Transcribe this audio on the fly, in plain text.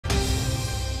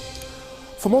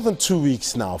For more than 2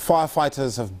 weeks now,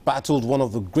 firefighters have battled one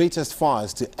of the greatest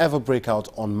fires to ever break out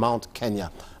on Mount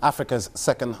Kenya, Africa's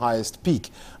second highest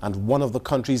peak and one of the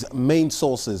country's main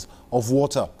sources of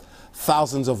water.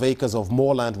 Thousands of acres of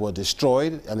moorland were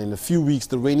destroyed, and in a few weeks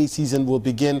the rainy season will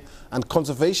begin, and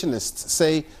conservationists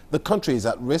say the country is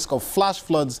at risk of flash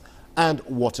floods and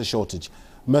water shortage.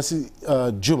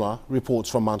 Juma reports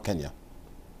from Mount Kenya.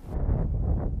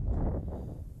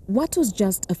 What was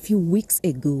just a few weeks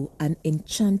ago an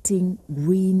enchanting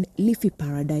green leafy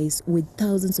paradise with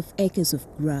thousands of acres of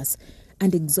grass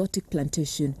and exotic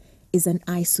plantation is an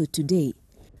eyesore today.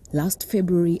 Last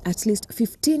February, at least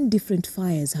 15 different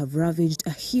fires have ravaged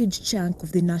a huge chunk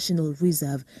of the National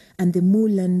Reserve and the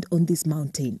moorland on this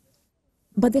mountain.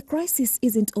 But the crisis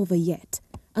isn't over yet.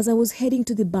 As I was heading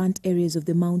to the burnt areas of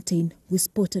the mountain, we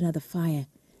spot another fire.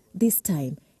 This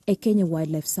time, a Kenya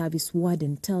Wildlife Service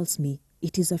warden tells me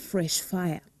it is a fresh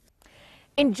fire.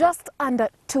 In just under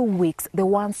 2 weeks, the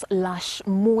once lush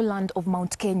moorland of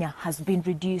Mount Kenya has been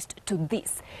reduced to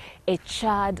this, a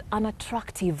charred,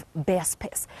 unattractive bare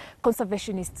space.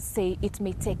 Conservationists say it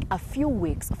may take a few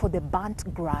weeks for the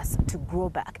burnt grass to grow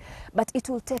back, but it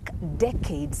will take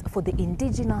decades for the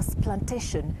indigenous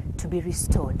plantation to be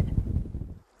restored.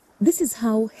 This is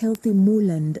how healthy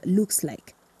moorland looks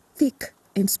like, thick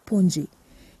and spongy.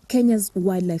 Kenya's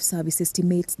Wildlife Service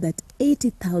estimates that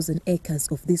 80,000 acres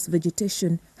of this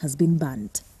vegetation has been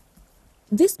burnt.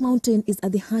 This mountain is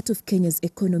at the heart of Kenya's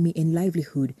economy and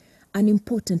livelihood, an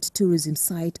important tourism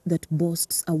site that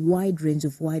boasts a wide range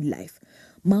of wildlife.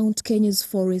 Mount Kenya's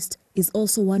forest is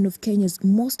also one of Kenya's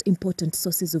most important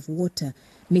sources of water,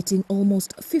 meeting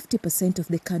almost 50% of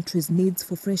the country's needs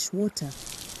for fresh water.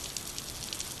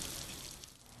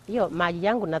 Maji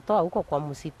yangu natoa huko kwa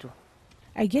msitu.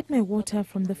 I get my water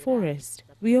from the forest.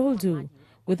 We all do.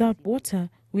 Without water,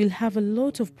 we'll have a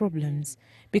lot of problems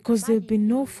because there'll be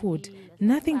no food,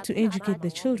 nothing to educate the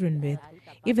children with.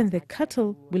 Even the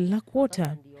cattle will lack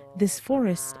water. This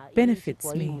forest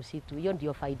benefits me.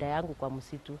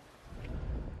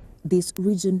 This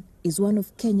region is one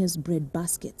of Kenya's bread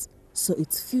baskets, so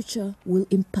its future will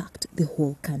impact the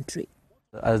whole country.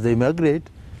 As they migrate,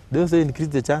 they also increase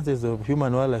the chances of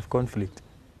human-wildlife conflict,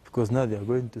 because now they are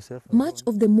going to suffer. Much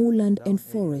of the moorland and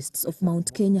forests of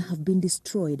Mount Kenya have been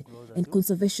destroyed, and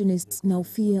conservationists now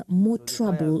fear more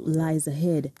trouble lies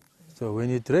ahead. So when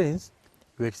it rains,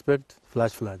 we expect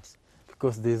flash floods,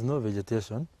 because there is no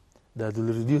vegetation that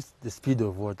will reduce the speed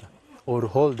of water or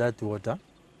hold that water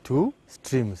to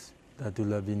streams that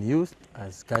will have been used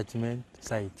as catchment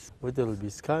sites. Water will be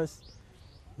scarce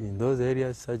in those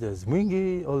areas such as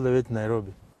Mwingi all the way to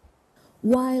Nairobi.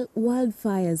 While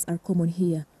wildfires are common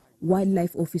here,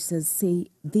 wildlife officers say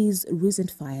these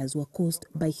recent fires were caused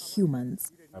by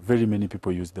humans. Very many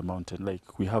people use the mountain.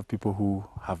 Like, we have people who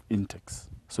have intakes,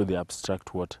 so they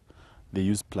abstract water. They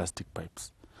use plastic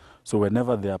pipes. So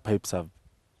whenever their pipes are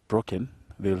broken,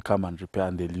 they'll come and repair,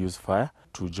 and they'll use fire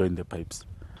to join the pipes.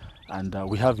 And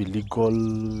we have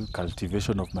illegal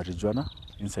cultivation of marijuana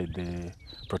inside the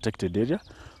protected area.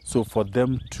 So for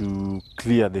them to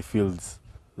clear the fields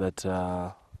that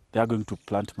they are going to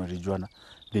plant marijuana,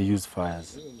 they use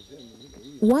fires.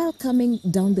 While coming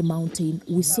down the mountain,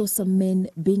 we saw some men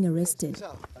being arrested.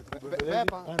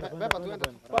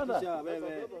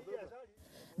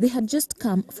 They had just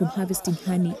come from harvesting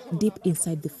honey deep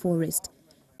inside the forest.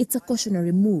 It's a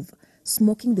cautionary move.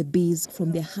 Smoking the bees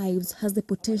from their hives has the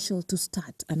potential to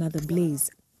start another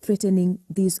blaze, threatening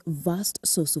this vast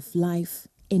source of life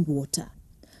and water.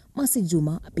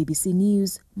 Juma, BBC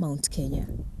News, Mount Kenya.